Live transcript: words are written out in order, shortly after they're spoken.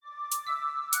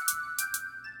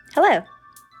Hello,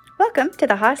 welcome to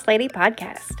the Hoss Lady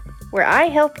Podcast, where I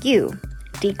help you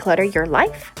declutter your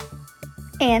life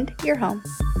and your home.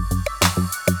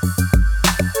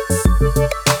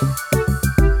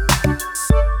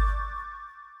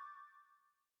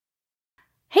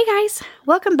 Hey guys,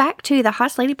 welcome back to the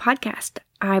Hoss Lady Podcast.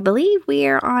 I believe we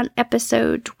are on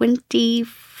episode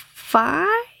 25?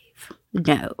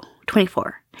 No,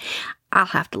 24. I'll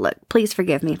have to look. Please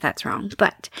forgive me if that's wrong.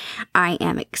 But I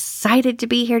am excited to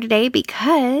be here today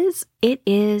because it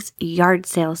is yard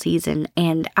sale season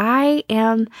and I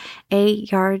am a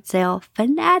yard sale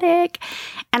fanatic.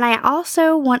 And I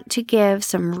also want to give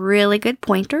some really good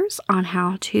pointers on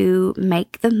how to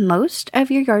make the most of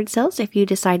your yard sales if you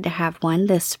decide to have one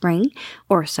this spring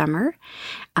or summer.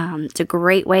 It's a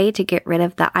great way to get rid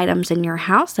of the items in your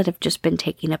house that have just been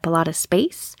taking up a lot of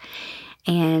space.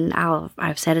 And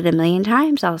I've said it a million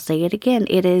times. I'll say it again.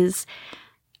 It is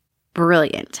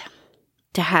brilliant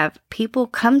to have people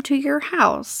come to your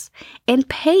house and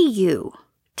pay you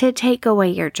to take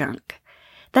away your junk.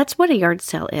 That's what a yard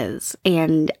sale is.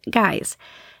 And guys,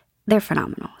 they're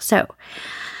phenomenal. So,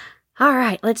 all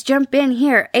right, let's jump in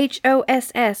here.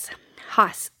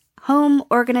 Hoss, Home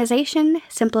Organization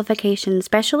Simplification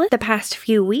Specialist. The past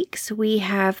few weeks, we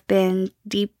have been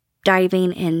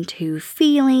diving into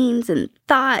feelings and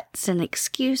thoughts and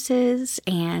excuses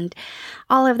and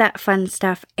all of that fun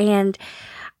stuff. And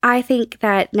I think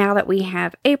that now that we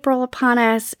have April upon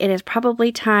us, it is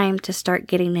probably time to start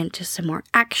getting into some more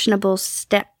actionable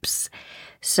steps.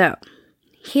 So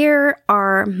here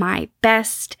are my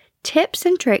best tips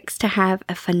and tricks to have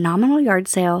a phenomenal yard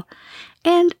sale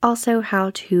and also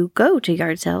how to go to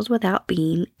yard sales without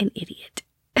being an idiot.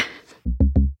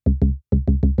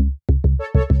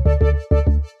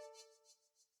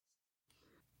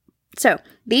 So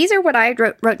these are what I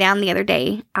wrote down the other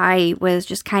day. I was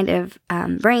just kind of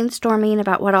brainstorming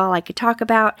about what all I could talk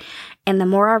about. And the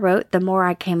more I wrote, the more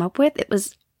I came up with. It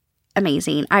was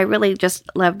amazing. I really just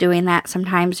love doing that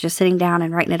sometimes, just sitting down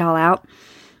and writing it all out.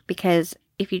 Because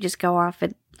if you just go off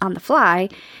on the fly,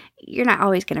 you're not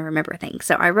always going to remember things.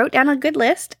 So I wrote down a good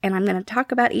list, and I'm going to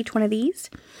talk about each one of these.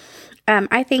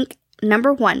 I think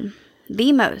number one,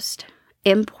 the most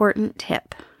important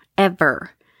tip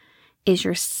ever is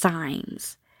your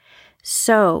signs.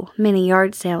 So many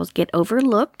yard sales get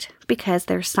overlooked because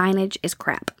their signage is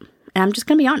crap. And I'm just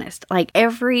going to be honest. Like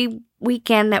every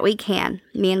weekend that we can,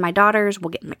 me and my daughters will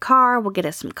get in the car, we'll get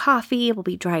us some coffee, we'll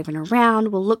be driving around,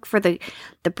 we'll look for the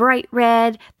bright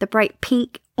red, the bright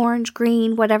pink, orange,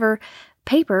 green, whatever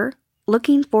paper,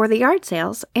 looking for the yard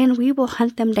sales, and we will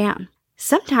hunt them down.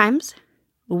 Sometimes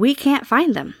we can't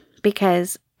find them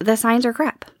because the signs are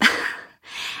crap.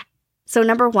 So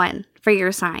number one, for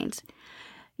your signs,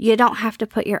 you don't have to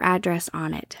put your address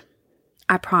on it.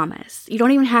 I promise. You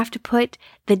don't even have to put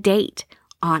the date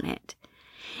on it.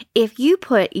 If you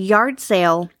put yard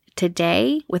sale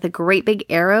today with a great big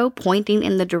arrow pointing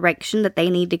in the direction that they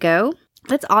need to go,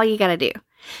 that's all you got to do.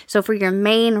 So for your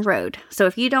main road, so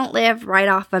if you don't live right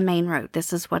off a main road,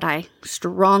 this is what I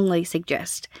strongly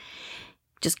suggest.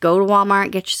 Just go to Walmart,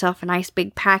 get yourself a nice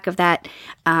big pack of that.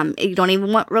 You don't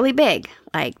even want really big,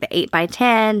 like the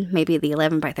 8x10, maybe the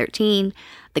 11x13,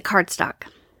 the cardstock.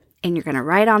 And you're going to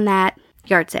write on that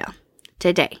yard sale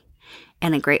today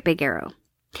and a great big arrow.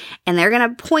 And they're going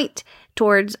to point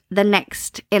towards the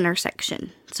next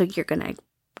intersection. So you're going to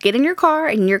get in your car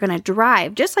and you're going to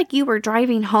drive just like you were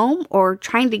driving home or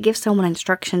trying to give someone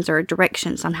instructions or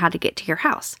directions on how to get to your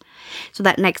house. So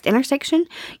that next intersection,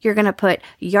 you're going to put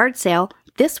yard sale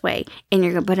this way, and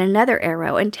you're going to put another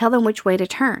arrow and tell them which way to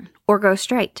turn or go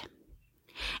straight.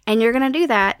 And you're going to do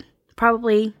that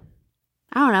probably,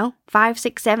 5,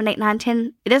 6, 7, 8, 9,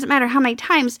 10. It doesn't matter how many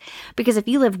times, because if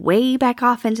you live way back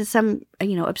off into some,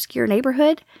 obscure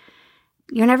neighborhood,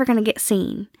 you're never going to get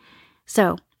seen.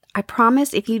 So I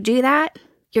promise if you do that,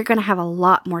 you're going to have a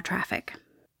lot more traffic.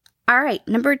 All right,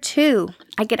 number 2,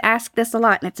 I get asked this a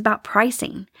lot, and it's about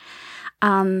pricing.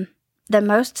 The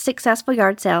most successful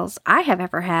yard sales I have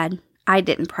ever had, I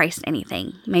didn't price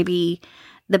anything. Maybe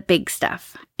the big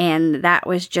stuff. And that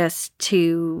was just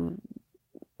to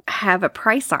have a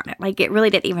price on it. Like it really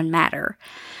didn't even matter.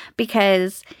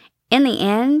 Because in the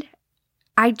end,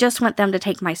 I just want them to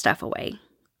take my stuff away.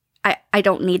 I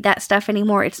don't need that stuff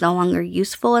anymore. It's no longer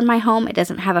useful in my home. It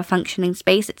doesn't have a functioning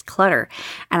space. It's clutter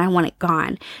and I want it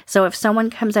gone. So if someone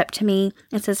comes up to me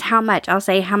and says, how much? I'll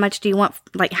say, how much do you want?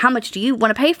 Like, how much do you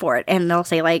want to pay for it? And they'll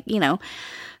say $5.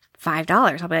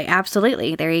 I'll be like,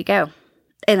 absolutely. There you go.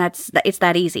 And it's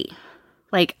that easy.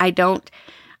 Like I don't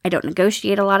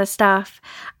negotiate a lot of stuff.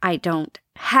 I don't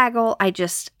haggle. I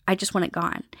just want it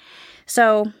gone.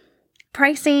 So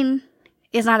Pricing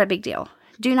is not a big deal.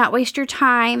 Do not waste your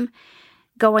time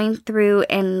going through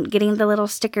and getting the little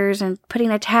stickers and putting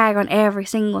a tag on every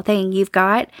single thing you've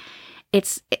got.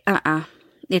 It's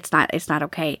not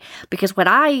okay. Because what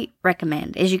I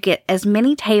recommend is you get as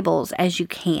many tables as you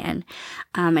can.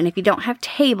 And if you don't have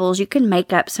tables, you can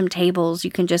make up some tables.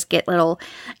 You can just get little,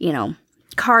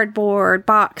 cardboard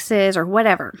boxes or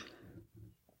whatever.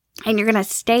 And you're going to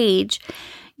stage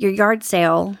your yard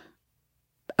sale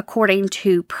according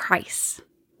to price.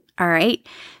 All right.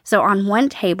 So on one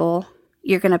table,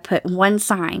 you're going to put one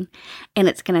sign and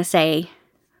it's going to say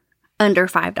under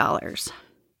 $5.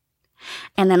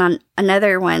 And then on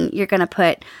another one, you're going to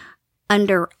put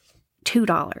under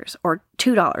 $2 or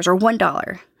 $2 or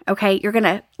 $1. Okay. You're going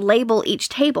to label each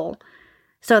table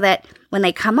so that when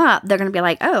they come up, they're going to be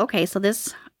like, oh, okay. So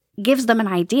this gives them an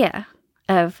idea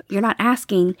of, you're not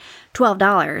asking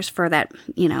 $12 for that,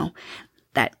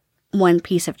 that one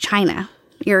piece of china.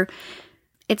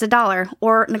 It's $1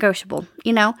 or negotiable,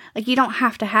 you don't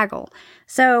have to haggle.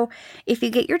 So if you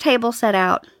get your table set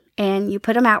out and you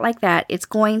put them out like that, it's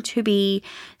going to be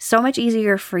so much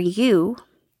easier for you.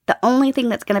 The only thing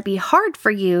that's going to be hard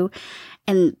for you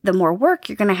and the more work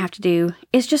you're going to have to do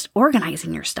is just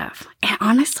organizing your stuff. And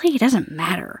honestly, it doesn't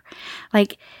matter.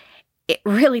 It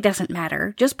really doesn't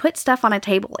matter. Just put stuff on a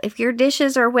table. If your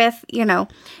dishes are with, your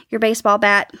baseball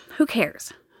bat, who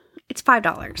cares? It's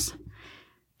 $5.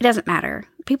 It doesn't matter.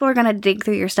 People are going to dig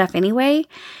through your stuff anyway.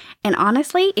 And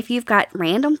honestly, if you've got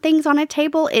random things on a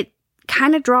table, it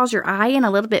kind of draws your eye in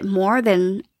a little bit more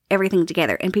than everything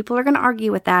together. And people are going to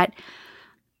argue with that.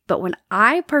 But when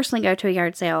I personally go to a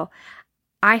yard sale,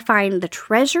 I find the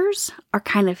treasures are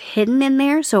kind of hidden in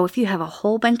there. So if you have a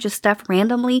whole bunch of stuff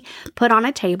randomly put on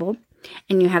a table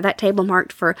and you have that table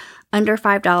marked for under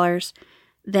 $5,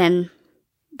 then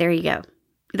there you go.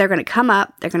 They're going to come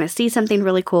up, they're going to see something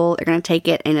really cool, they're going to take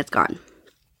it, and it's gone.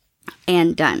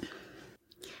 And done.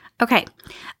 Okay,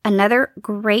 another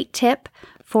great tip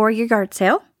for your yard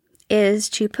sale is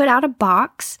to put out a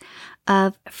box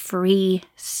of free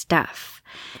stuff,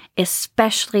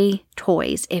 especially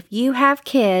toys. If you have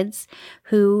kids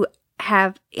who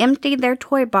have emptied their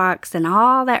toy box and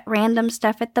all that random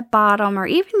stuff at the bottom, or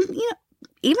even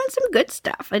some good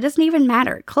stuff, it doesn't even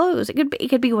matter. Clothes, it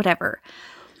could be whatever.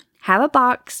 Have a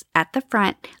box at the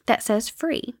front that says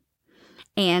free.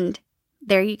 And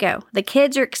there you go. The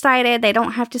kids are excited. They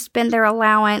don't have to spend their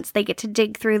allowance. They get to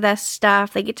dig through this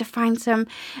stuff. They get to find some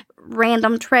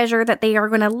random treasure that they are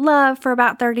going to love for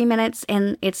about 30 minutes,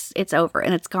 and it's over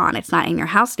and it's gone. It's not in your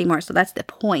house anymore. So that's the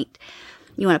point.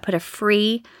 You want to put a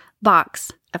free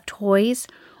box of toys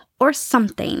or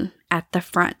something at the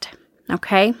front.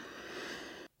 Okay?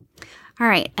 All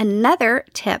right, another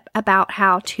tip about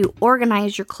how to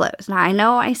organize your clothes. Now, I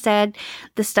know I said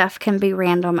the stuff can be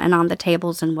random and on the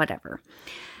tables and whatever.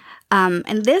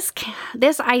 And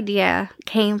this idea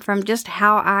came from just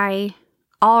how I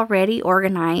already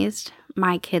organized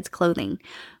my kids' clothing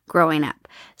growing up.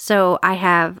 So I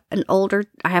have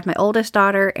my oldest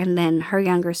daughter and then her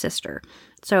younger sister.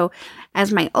 So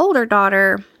as my older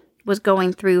daughter was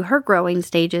going through her growing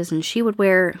stages and she would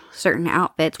wear certain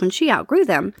outfits, when she outgrew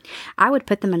them, I would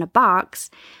put them in a box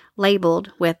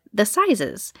labeled with the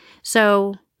sizes.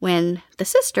 So when the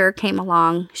sister came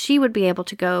along, she would be able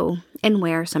to go and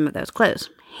wear some of those clothes.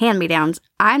 Hand-me-downs.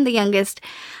 I'm the youngest.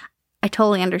 I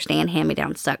totally understand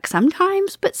hand-me-downs suck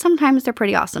sometimes, but sometimes they're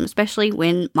pretty awesome, especially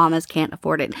when mamas can't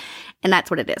afford it. And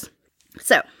that's what it is.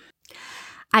 So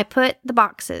I put the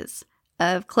boxes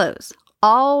of clothes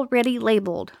already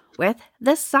labeled with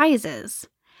the sizes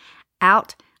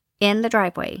out in the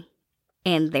driveway.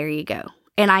 And there you go.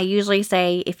 And I usually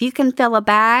say, if you can fill a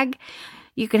bag,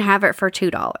 you can have it for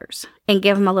 $2 and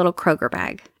give them a little Kroger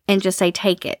bag and just say,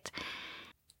 take it.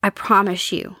 I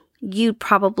promise you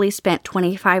probably spent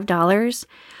 $25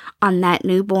 on that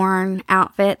newborn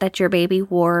outfit that your baby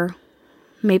wore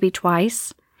maybe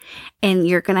twice. And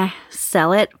you're going to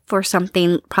sell it for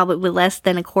something probably less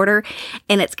than a quarter.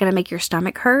 And it's going to make your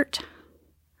stomach hurt.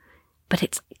 But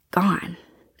it's gone.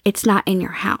 It's not in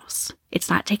your house. It's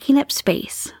not taking up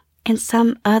space. And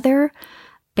some other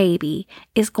baby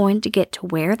is going to get to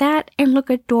wear that and look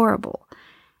adorable.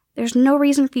 There's no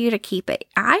reason for you to keep it.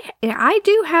 I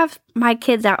do have my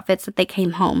kids' outfits that they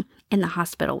came home in the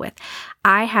hospital with.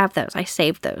 I have those. I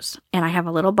saved those. And I have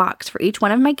a little box for each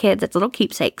one of my kids. It's little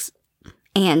keepsakes.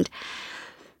 And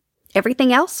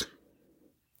everything else,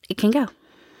 it can go.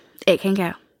 It can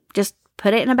go. Just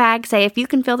put it in a bag. Say, if you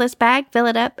can fill this bag, fill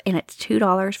it up, and it's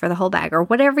 $2 for the whole bag or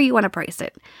whatever you want to price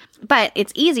it. But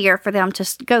it's easier for them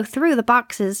to go through the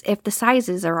boxes if the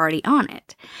sizes are already on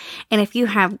it. And if you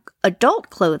have adult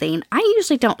clothing, I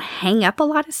usually don't hang up a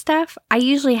lot of stuff. I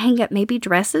usually hang up maybe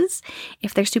dresses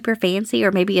if they're super fancy,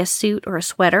 or maybe a suit or a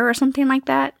sweater or something like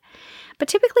that. But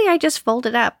typically I just fold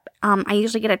it up. I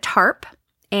usually get a tarp,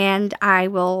 and I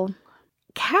will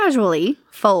casually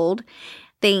fold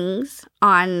things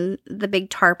on the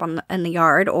big tarp in the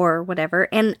yard or whatever.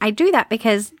 And I do that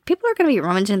because people are going to be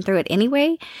rummaging through it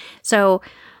anyway. So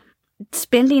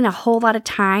spending a whole lot of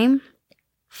time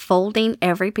folding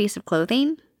every piece of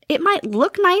clothing, it might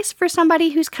look nice for somebody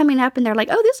who's coming up and they're like,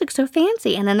 oh, this looks so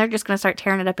fancy. And then they're just going to start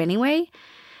tearing it up anyway.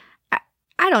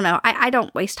 I don't know. I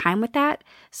don't waste time with that.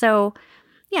 So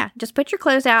yeah, just put your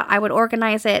clothes out. I would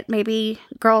organize it. Maybe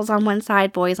girls on one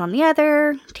side, boys on the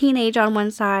other, teenage on one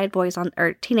side,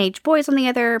 teenage boys on the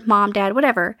other, mom, dad,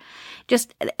 whatever.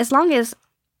 Just as long as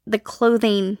the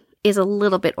clothing is a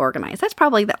little bit organized. That's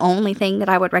probably the only thing that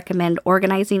I would recommend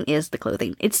organizing is the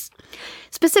clothing. It's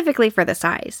specifically for the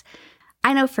size.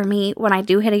 I know for me, when I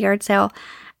do hit a yard sale,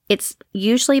 it's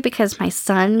usually because my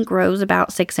son grows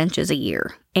about 6 inches a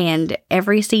year. And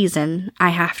every season, I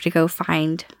have to go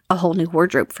find a whole new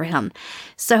wardrobe for him.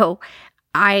 So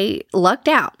I lucked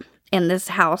out. And this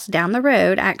house down the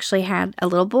road actually had a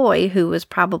little boy who was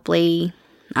probably,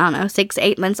 6,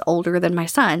 8 months older than my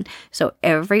son. So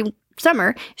every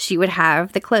summer, she would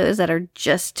have the clothes that are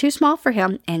just too small for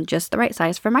him and just the right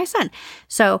size for my son.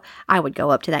 So I would go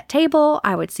up to that table.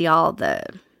 I would see all the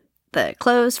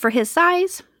clothes for his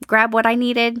size, grab what I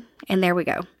needed, and there we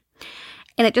go.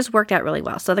 And it just worked out really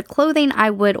well. So the clothing I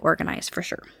would organize for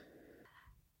sure.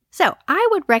 So I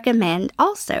would recommend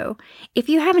also, if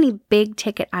you have any big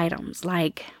ticket items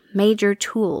like major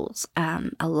tools,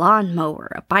 a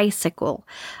lawnmower, a bicycle,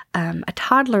 a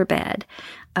toddler bed,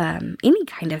 any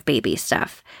kind of baby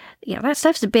stuff, that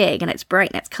stuff's big and it's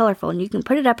bright and it's colorful, and you can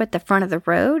put it up at the front of the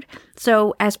road.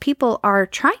 So as people are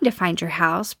trying to find your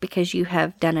house because you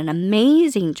have done an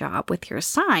amazing job with your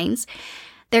signs,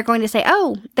 they're going to say,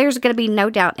 oh, there's going to be no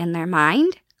doubt in their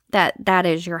mind that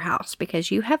is your house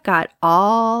because you have got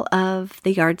all of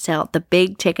the yard sale, the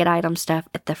big ticket item stuff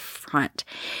at the front.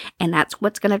 And that's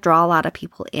what's going to draw a lot of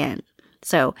people in.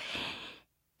 So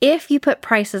if you put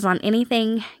prices on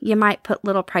anything, you might put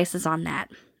little prices on that.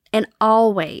 And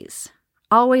always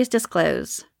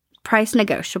disclose price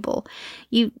negotiable.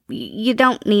 You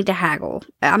don't need to haggle.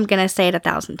 I'm going to say it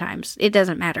 1,000 times. It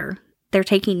doesn't matter. They're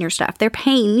taking your stuff. They're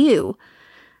paying you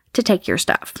to take your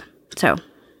stuff. So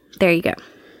there you go.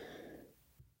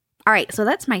 All right, so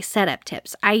that's my setup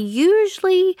tips. I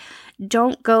usually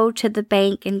don't go to the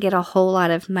bank and get a whole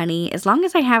lot of money. As long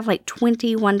as I have like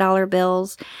 $21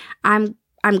 bills, I'm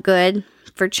good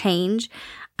for change.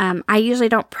 I usually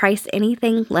don't price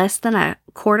anything less than a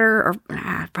quarter or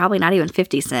probably not even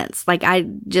 50 cents. Like I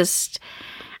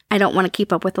don't want to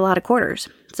keep up with a lot of quarters.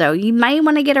 So you might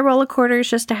want to get a roll of quarters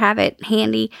just to have it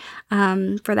handy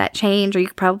for that change, or you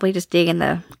could probably just dig in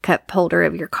the cup holder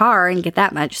of your car and get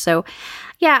that much. So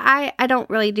yeah, I don't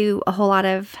really do a whole lot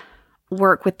of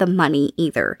work with the money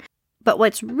either. But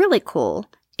what's really cool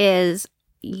is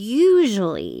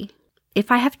usually if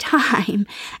I have time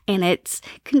and it's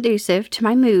conducive to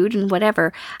my mood and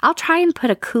whatever, I'll try and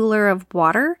put a cooler of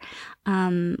water,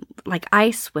 like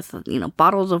ice with,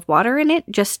 bottles of water in it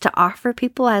just to offer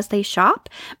people as they shop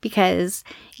because,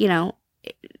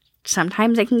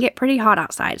 sometimes it can get pretty hot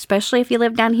outside, especially if you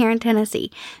live down here in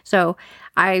Tennessee. So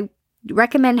I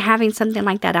recommend having something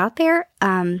like that out there.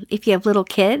 If you have little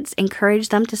kids, encourage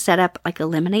them to set up like a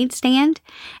lemonade stand.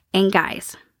 And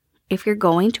guys, if you're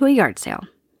going to a yard sale,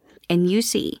 and you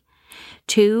see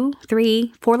 2,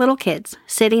 3, 4 little kids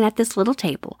sitting at this little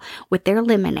table with their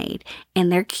lemonade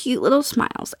and their cute little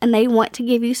smiles, and they want to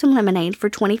give you some lemonade for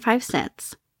 25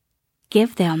 cents,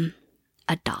 give them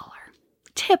 $1.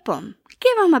 Tip them.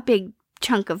 Give them a big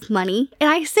chunk of money. And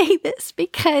I say this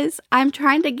because I'm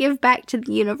trying to give back to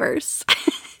the universe.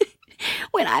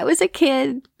 When I was a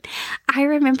kid, I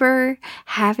remember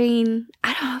having,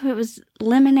 I don't know if it was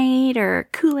lemonade or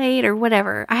Kool-Aid or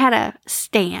whatever. I had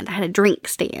a drink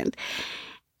stand.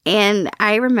 And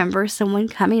I remember someone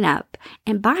coming up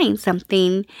and buying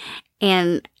something,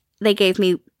 and they gave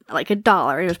me like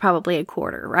 $1. It was probably a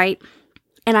quarter, right?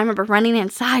 And I remember running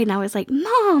inside and I was like,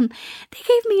 Mom, they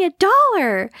gave me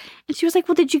 $1. And she was like,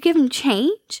 well, did you give them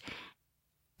change?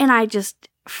 And I just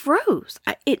froze.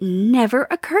 It never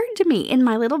occurred to me in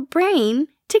my little brain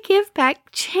to give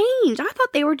back change. I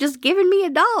thought they were just giving me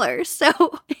 $1.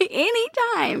 So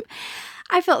anytime,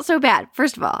 I felt so bad.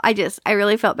 First of all, I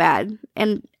really felt bad.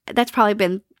 And that's probably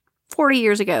been 40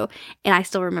 years ago, and I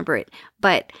still remember it.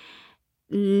 But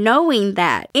knowing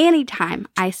that anytime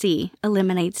I see a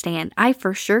lemonade stand, I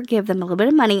for sure give them a little bit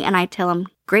of money and I tell them,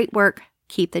 great work,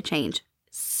 keep the change.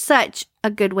 Such a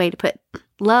good way to put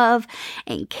love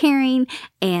and caring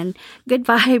and good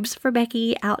vibes for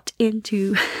Becky out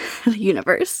into the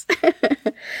universe.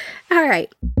 All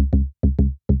right.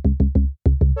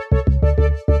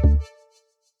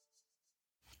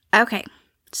 Okay,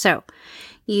 so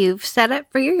you've set up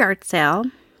for your yard sale.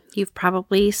 You've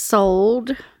probably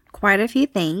sold quite a few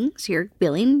things. You're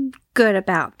feeling good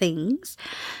about things.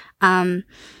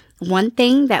 One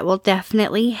thing that will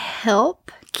definitely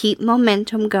help keep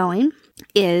momentum going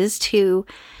is to,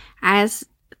 as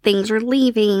things are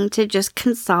leaving, to just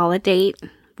consolidate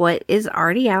what is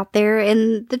already out there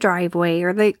in the driveway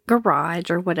or the garage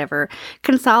or whatever.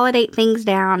 Consolidate things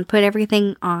down, put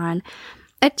everything on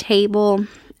a table.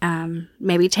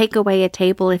 Maybe take away a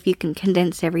table if you can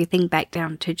condense everything back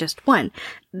down to just one.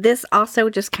 This also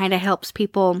just kind of helps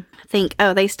people think,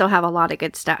 oh, they still have a lot of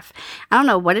good stuff. I don't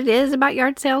know what it is about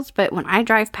yard sales, but when I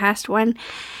drive past one,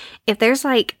 if there's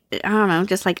like, I don't know,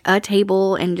 just like a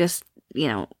table and just,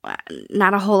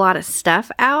 not a whole lot of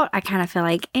stuff out, I kind of feel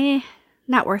like,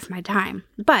 not worth my time.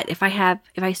 But if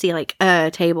I see like a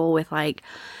table with like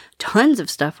tons of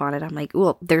stuff on it, I'm like,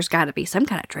 well, there's got to be some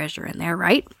kind of treasure in there,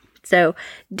 right? So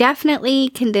definitely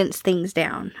condense things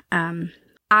down.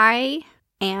 I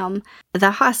am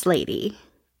the house lady.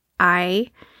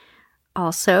 I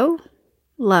also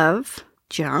love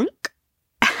junk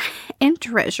and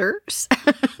treasures.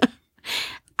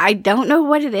 I don't know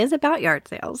what it is about yard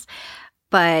sales,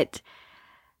 but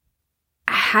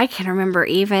I can remember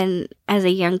even as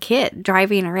a young kid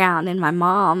driving around and my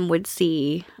mom would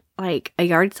see like a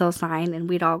yard sale sign and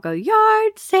we'd all go,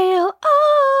 yard sale,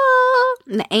 oh,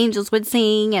 and the angels would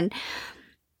sing. And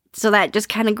so that just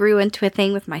kind of grew into a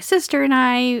thing with my sister and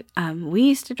I. We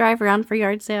used to drive around for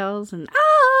yard sales and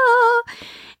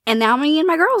and now me and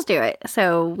my girls do it.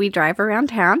 So we drive around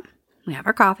town, we have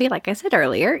our coffee, like I said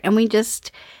earlier, and we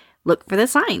just look for the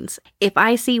signs. If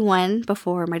I see one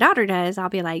before my daughter does, I'll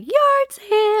be like, yard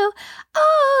sale,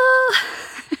 oh.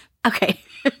 Okay,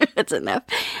 that's enough.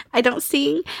 I don't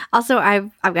sing. Also,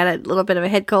 I've got a little bit of a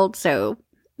head cold, so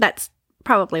that's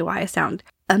probably why I sound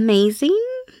amazing.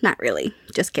 Not really.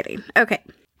 Just kidding. Okay.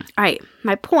 All right.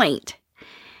 My point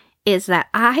is that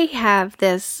I have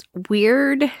this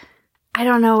weird, I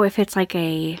don't know if it's like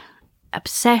a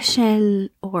obsession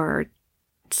or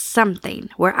something,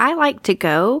 where I like to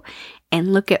go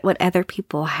and look at what other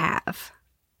people have.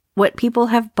 What people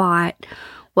have bought,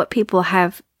 what people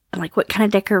have, like what kind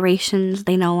of decorations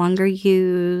they no longer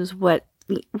use,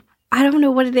 I don't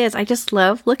know what it is. I just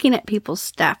love looking at people's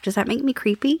stuff. Does that make me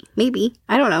creepy? Maybe.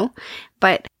 I don't know.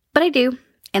 But I do.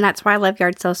 And that's why I love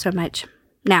yard sales so much.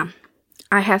 Now,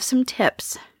 I have some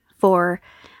tips for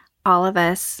all of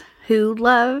us who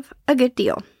love a good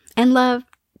deal and love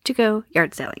to go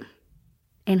yard selling.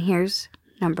 And here's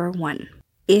number 1.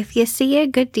 If you see a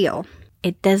good deal,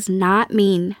 it does not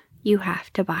mean you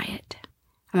have to buy it.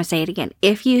 I'm going to say it again.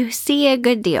 If you see a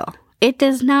good deal, it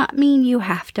does not mean you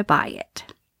have to buy it.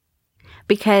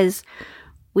 Because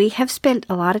we have spent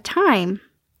a lot of time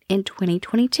in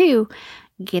 2022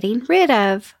 getting rid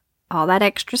of all that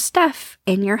extra stuff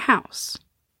in your house.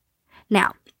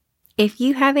 Now, if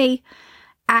you have a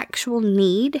actual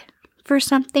need for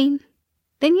something,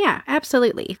 then yeah,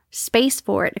 absolutely. Space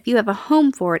for it. If you have a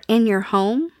home for it in your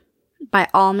home, by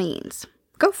all means,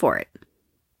 go for it.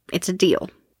 It's a deal.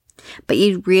 But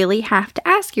you really have to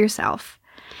ask yourself,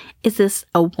 is this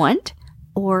a want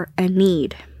or a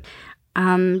need?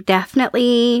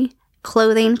 Definitely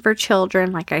clothing for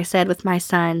children. Like I said with my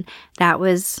son, that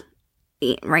was,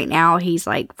 right now he's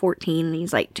like 14 and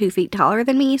he's like 2 feet taller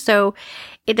than me. So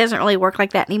it doesn't really work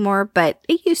like that anymore, but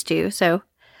it used to. So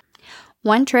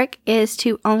one trick is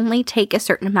to only take a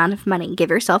certain amount of money.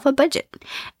 Give yourself a budget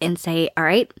and say, all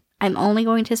right, I'm only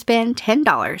going to spend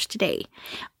 $10 today,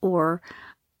 or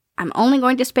I'm only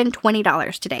going to spend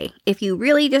 $20 today. If you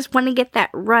really just want to get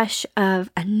that rush of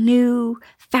a new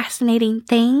fascinating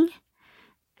thing,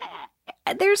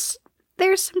 there's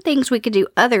some things we could do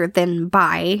other than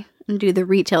buy and do the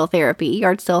retail therapy,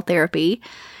 yard sale therapy.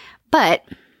 But,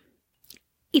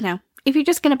 if you're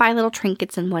just going to buy little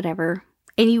trinkets and whatever,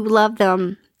 and you love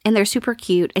them and they're super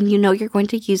cute and you know you're going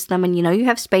to use them and you know you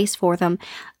have space for them,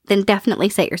 then definitely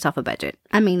set yourself a budget.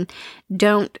 I mean,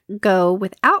 don't go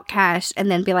without cash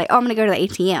and then be like, oh, I'm going to go to the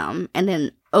ATM and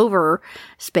then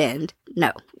overspend.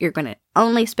 No, you're going to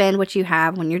only spend what you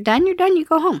have. When you're done, you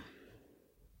go home.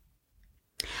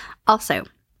 Also,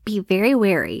 be very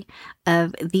wary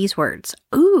of these words.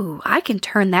 Ooh, I can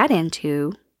turn that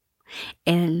into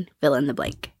and fill in the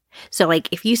blank. So like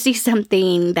if you see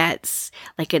something that's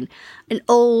like an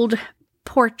old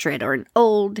portrait or an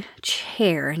old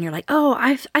chair and you're like, oh,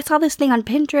 I saw this thing on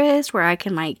Pinterest where I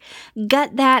can like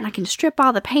gut that and I can strip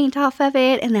all the paint off of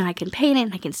it and then I can paint it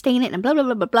and I can stain it and blah, blah,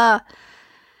 blah, blah, blah.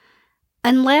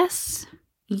 Unless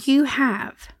you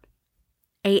have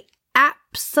a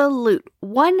absolute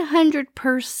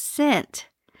 100%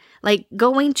 like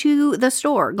going to the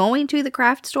store, going to the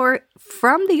craft store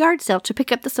from the yard sale to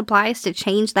pick up the supplies to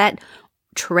change that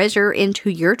treasure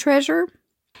into your treasure,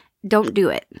 don't do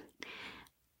it.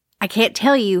 I can't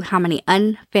tell you how many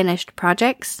unfinished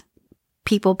projects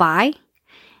people buy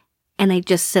and they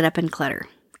just sit up and clutter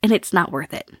and it's not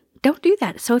worth it. Don't do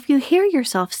that. So if you hear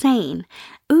yourself saying,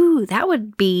 ooh, that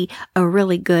would be a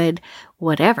really good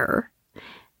whatever,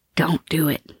 don't do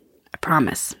it. I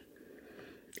promise.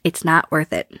 It's not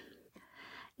worth it.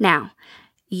 Now,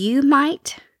 you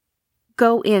might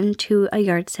go into a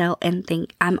yard sale and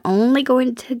think, I'm only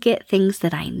going to get things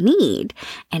that I need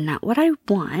and not what I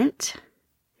want.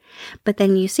 But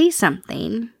then you see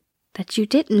something that you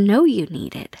didn't know you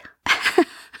needed.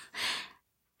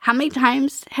 How many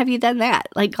times have you done that?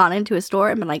 Like gone into a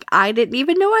store and been like, I didn't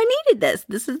even know I needed this.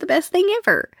 This is the best thing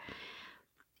ever.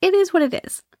 It is what it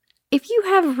is. If you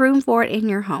have room for it in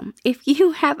your home, if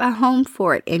you have a home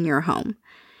for it in your home,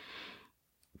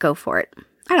 go for it.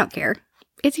 I don't care.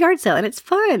 It's yard sale and it's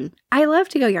fun. I love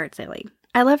to go yard selling.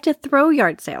 I love to throw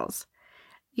yard sales.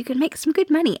 You can make some good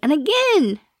money. And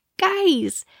again,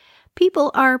 guys,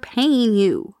 people are paying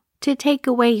you to take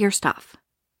away your stuff,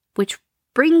 which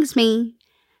brings me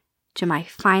to my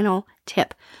final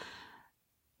tip.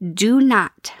 Do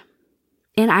not,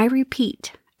 and I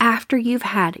repeat, after you've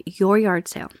had your yard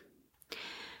sale,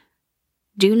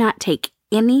 do not take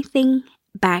anything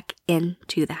back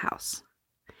into the house.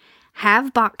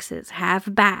 Have boxes,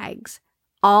 have bags,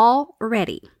 all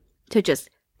ready to just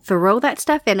throw that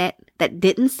stuff in it that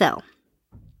didn't sell.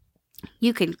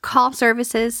 You can call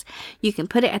services, you can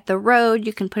put it at the road,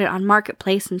 you can put it on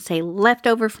Marketplace and say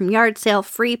leftover from yard sale,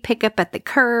 free pickup at the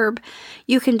curb.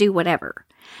 You can do whatever.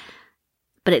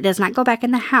 But it does not go back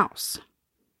in the house.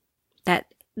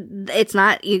 It's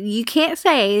not, you can't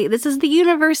say, this is the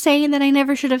universe saying that I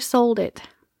never should have sold it.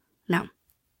 No.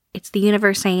 It's the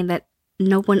universe saying that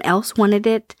no one else wanted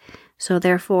it, so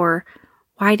therefore,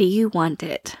 why do you want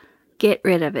it? Get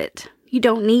rid of it. You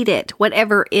don't need it,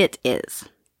 whatever it is.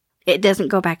 It doesn't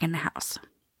go back in the house.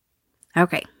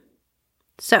 Okay.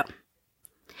 So,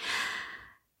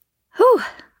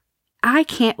 I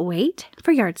can't wait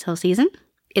for yard sale season.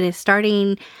 It is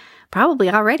starting probably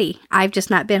already. I've just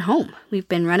not been home. We've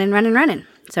been running.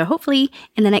 So hopefully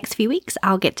in the next few weeks,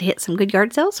 I'll get to hit some good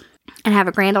yard sales and have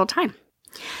a grand old time.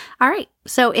 All right.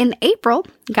 So in April,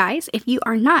 guys, if you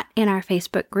are not in our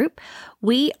Facebook group,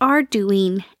 we are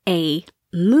doing a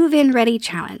move-in ready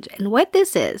challenge. And what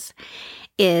this is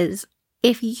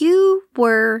if you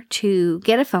were to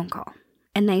get a phone call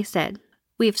and they said,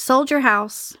 we've sold your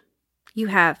house, you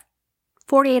have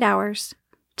 48 hours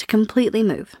to completely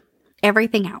move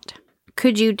everything out.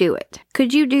 Could you do it?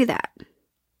 Could you do that?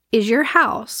 Is your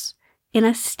house in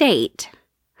a state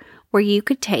where you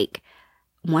could take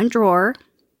one drawer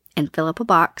and fill up a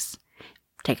box,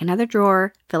 take another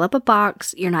drawer, fill up a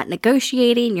box? You're not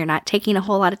negotiating. You're not taking a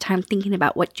whole lot of time thinking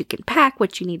about what you can pack,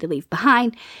 what you need to leave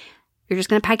behind. You're just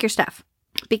going to pack your stuff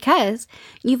because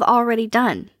you've already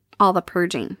done all the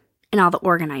purging and all the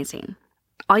organizing.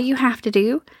 All you have to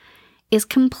do is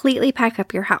completely pack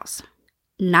up your house.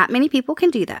 Not many people can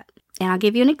do that. And I'll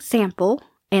give you an example.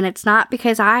 And it's not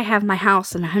because I have my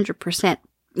house in 100%,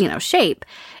 shape.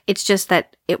 It's just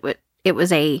that it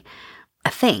was a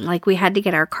thing. Like we had to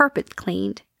get our carpets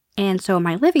cleaned. And so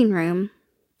my living room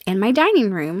and my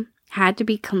dining room had to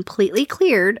be completely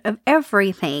cleared of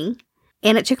everything.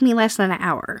 And it took me less than an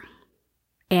hour.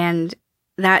 And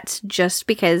that's just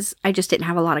because I just didn't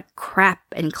have a lot of crap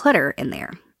and clutter in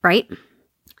there, right?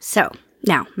 So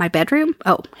now my bedroom,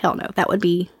 oh, hell no, that would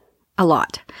be a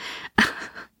lot.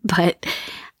 But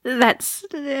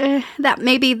that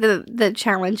may be the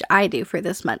challenge I do for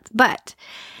this month. But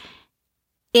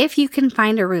if you can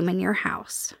find a room in your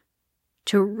house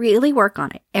to really work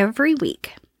on it every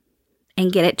week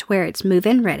and get it to where it's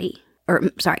move-in ready,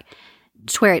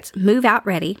 to where it's move-out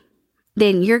ready,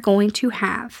 then you're going to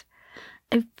have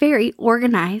a very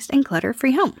organized and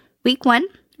clutter-free home. Week 1,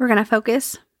 we're going to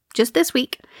focus, just this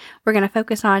week, we're going to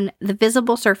focus on the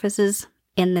visible surfaces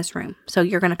in this room. So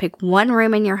you're going to pick one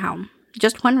room in your home,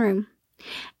 just one room,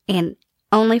 and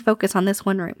only focus on this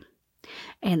one room.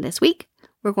 And this week,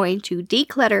 we're going to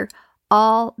declutter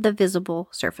all the visible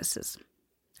surfaces.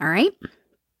 All right?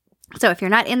 So if you're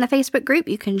not in the Facebook group,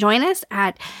 you can join us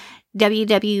at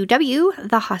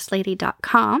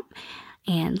www.thehosslady.com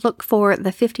and look for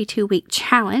the 52-week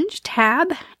challenge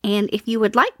tab. And if you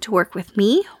would like to work with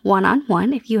me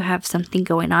one-on-one, if you have something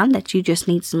going on that you just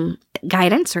need some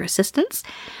guidance or assistance,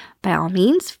 by all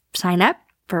means, sign up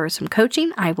for some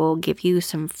coaching. I will give you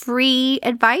some free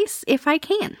advice if I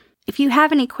can. If you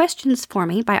have any questions for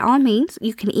me, by all means,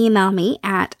 you can email me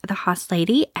at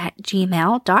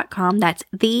thehosslady@gmail.com. That's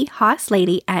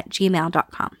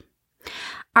thehosslady@gmail.com.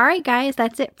 All right, guys,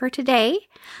 that's it for today.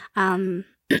 When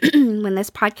this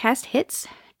podcast hits,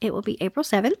 it will be April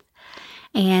 7th,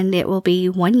 and it will be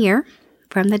 1 year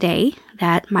from the day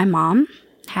that my mom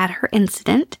had her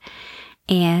incident.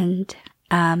 And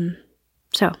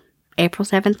so April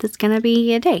 7th is going to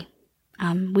be a day.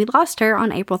 We lost her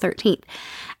on April 13th.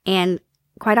 And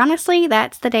quite honestly,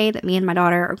 that's the day that me and my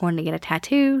daughter are going to get a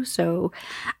tattoo. So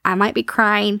I might be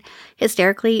crying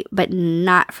hysterically, but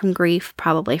not from grief,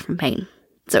 probably from pain.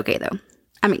 It's okay though.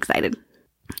 I'm excited.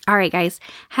 All right, guys,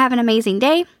 have an amazing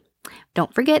day.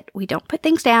 Don't forget, we don't put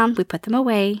things down, we put them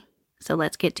away. So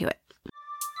let's get to it.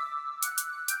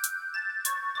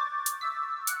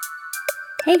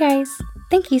 Hey guys,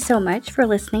 thank you so much for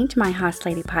listening to my Hoss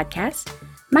Lady podcast.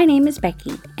 My name is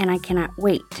Becky, and I cannot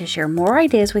wait to share more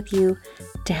ideas with you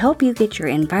to help you get your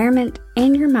environment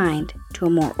and your mind to a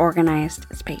more organized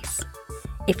space.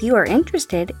 If you are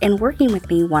interested in working with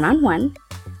me one-on-one,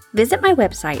 visit my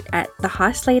website at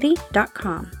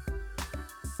thehosslady.com.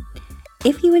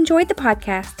 If you enjoyed the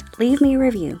podcast, leave me a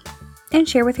review and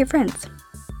share with your friends.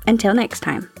 Until next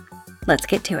time, let's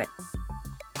get to it.